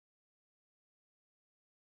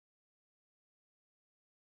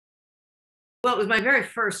Well, it was my very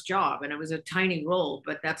first job, and it was a tiny role,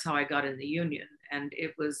 but that's how I got in the union. And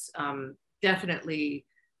it was definitely,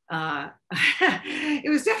 it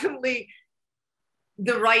was definitely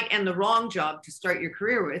the right and the wrong job to start your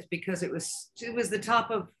career with, because it was the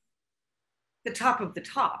top.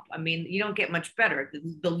 I mean, you don't get much better.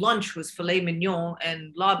 The lunch was filet mignon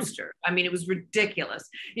and lobster. I mean, it was ridiculous.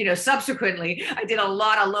 Subsequently, I did a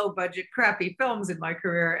lot of low budget, crappy films in my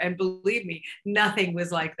career. And believe me, nothing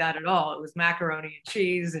was like that at all. It was macaroni and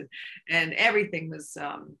cheese, and everything was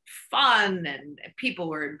fun, and people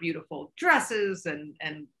were in beautiful dresses.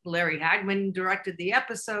 And Larry Hagman directed the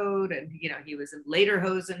episode, and, he was in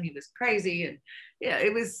Lederhosen. He was crazy. And yeah,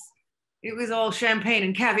 it was all champagne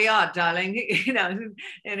and caveat, darling,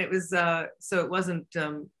 and it was, so it wasn't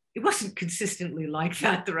consistently like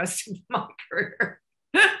that the rest of my career,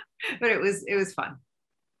 but it was fun.